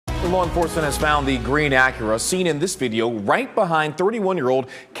Law enforcement has found the green Acura seen in this video right behind 31-year-old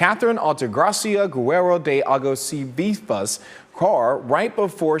Catherine Altagracia Guerrero de Agosivivas' car right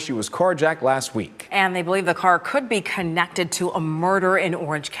before she was carjacked last week. And they believe the car could be connected to a murder in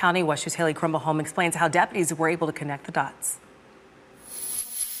Orange County. West 2's Haley Crumbleholm explains how deputies were able to connect the dots.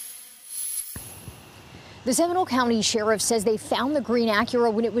 The Seminole County Sheriff says they found the green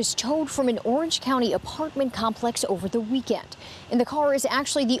Acura when it was towed from an Orange County apartment complex over the weekend. And the car is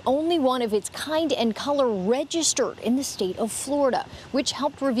actually the only one of its kind and color registered in the state of Florida, which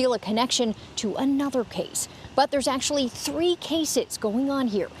helped reveal a connection to another case. But there's actually 3 cases going on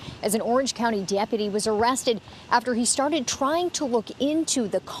here, as an Orange County deputy was arrested after he started trying to look into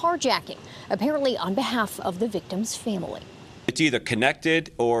the carjacking, apparently on behalf of the victim's family. It's either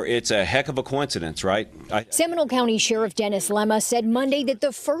connected or it's a heck of a coincidence, right? Seminole County Sheriff Dennis Lemma said Monday that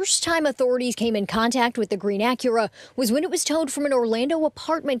the first time authorities came in contact with the green Acura was when it was towed from an Orlando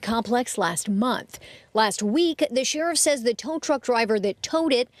apartment complex last month. Last week, the sheriff says the tow truck driver that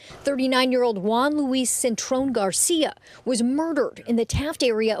towed it, 39-year-old Juan Luis Centron Garcia, was murdered in the Taft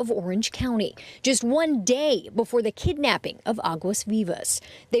area of Orange County, just 1 day before the kidnapping of Aguas Vivas.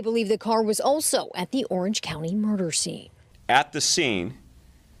 They believe the car was also at the Orange County murder scene. At the scene,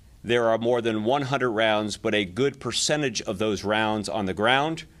 there are more than 100 rounds, but a good percentage of those rounds on the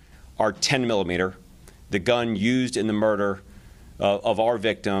ground are 10 millimeter, the gun used in the murder of our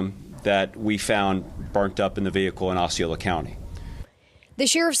victim that we found burnt up in the vehicle in Osceola County. The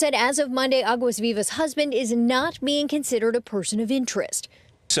sheriff said as of Monday, Aguas Vivas' husband is not being considered a person of interest.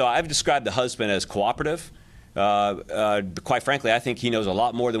 So I've described the husband as cooperative. Quite frankly, I think he knows a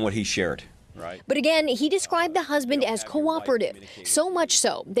lot more than what he shared. Right. But again, he described the husband as cooperative, so much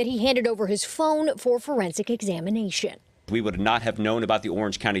so that he handed over his phone for forensic examination. We would not have known about the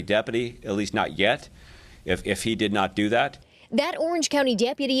Orange County deputy, at least not yet, if he did not do that. That Orange County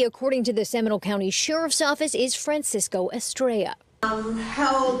deputy, according to the Seminole County Sheriff's Office, is Francisco Estrella.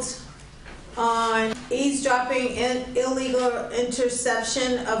 Held on eavesdropping and illegal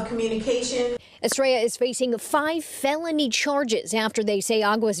interception of communication. Estrella is facing 5 felony charges after they say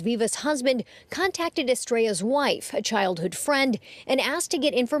Aguas Vivas' husband contacted Estrella's wife, a childhood friend, and asked to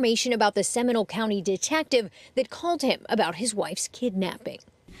get information about the Seminole County detective that called him about his wife's kidnapping.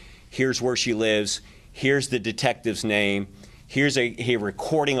 Here's where she lives. Here's the detective's name. Here's a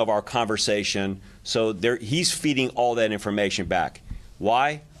recording of our conversation. So he's feeding all that information back.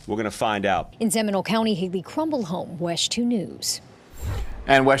 Why? We're going to find out. In Seminole County, Haley Crumbleholm, West 2 News.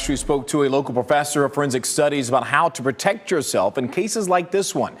 And West 2 spoke to a local professor of forensic studies about how to protect yourself in cases like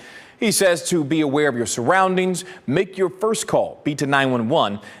this one. He says to be aware of your surroundings, make your first call, beat to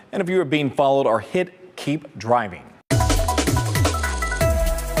 911, and if you are being followed or hit, keep driving.